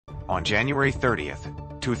On January 30,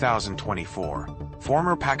 2024,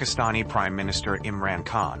 former Pakistani Prime Minister Imran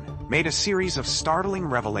Khan made a series of startling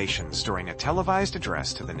revelations during a televised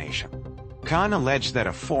address to the nation. Khan alleged that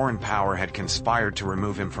a foreign power had conspired to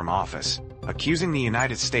remove him from office, accusing the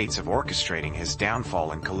United States of orchestrating his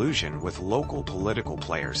downfall in collusion with local political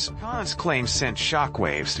players. Khan's claims sent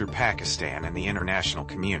shockwaves through Pakistan and the international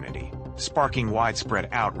community, sparking widespread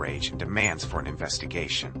outrage and demands for an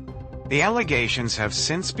investigation. The allegations have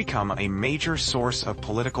since become a major source of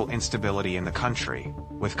political instability in the country,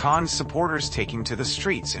 with Khan's supporters taking to the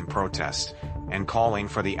streets in protest and calling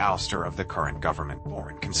for the ouster of the current government.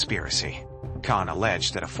 Foreign conspiracy. Khan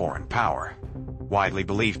alleged that a foreign power, widely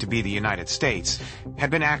believed to be the United States, had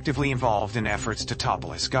been actively involved in efforts to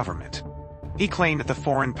topple his government. He claimed that the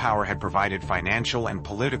foreign power had provided financial and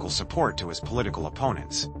political support to his political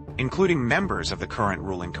opponents, including members of the current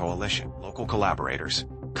ruling coalition. Local collaborators.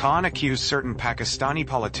 Khan accused certain Pakistani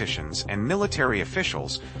politicians and military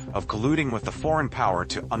officials of colluding with the foreign power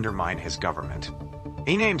to undermine his government.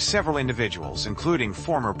 He named several individuals, including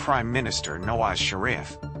former Prime Minister Nawaz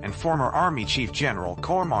Sharif and former Army Chief General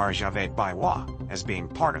Qamar Javed Bajwa, as being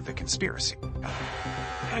part of the conspiracy.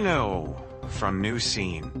 Hello, from New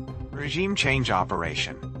Scene. Regime change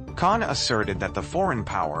operation. Khan asserted that the foreign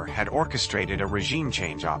power had orchestrated a regime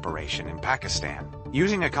change operation in Pakistan,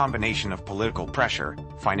 using a combination of political pressure,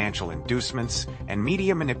 financial inducements, and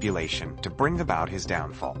media manipulation to bring about his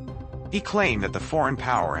downfall. He claimed that the foreign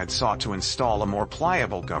power had sought to install a more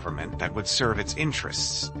pliable government that would serve its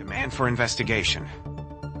interests. Demand for investigation.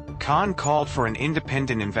 Khan called for an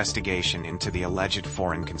independent investigation into the alleged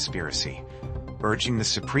foreign conspiracy, urging the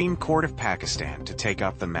Supreme Court of Pakistan to take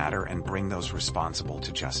up the matter and bring those responsible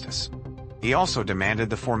to justice. He also demanded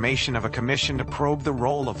the formation of a commission to probe the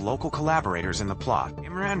role of local collaborators in the plot.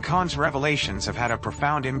 Imran Khan's revelations have had a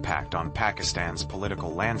profound impact on Pakistan's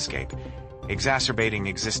political landscape, exacerbating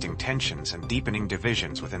existing tensions and deepening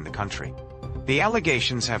divisions within the country. The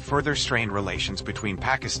allegations have further strained relations between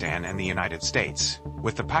Pakistan and the United States,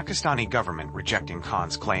 with the Pakistani government rejecting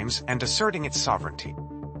Khan's claims and asserting its sovereignty.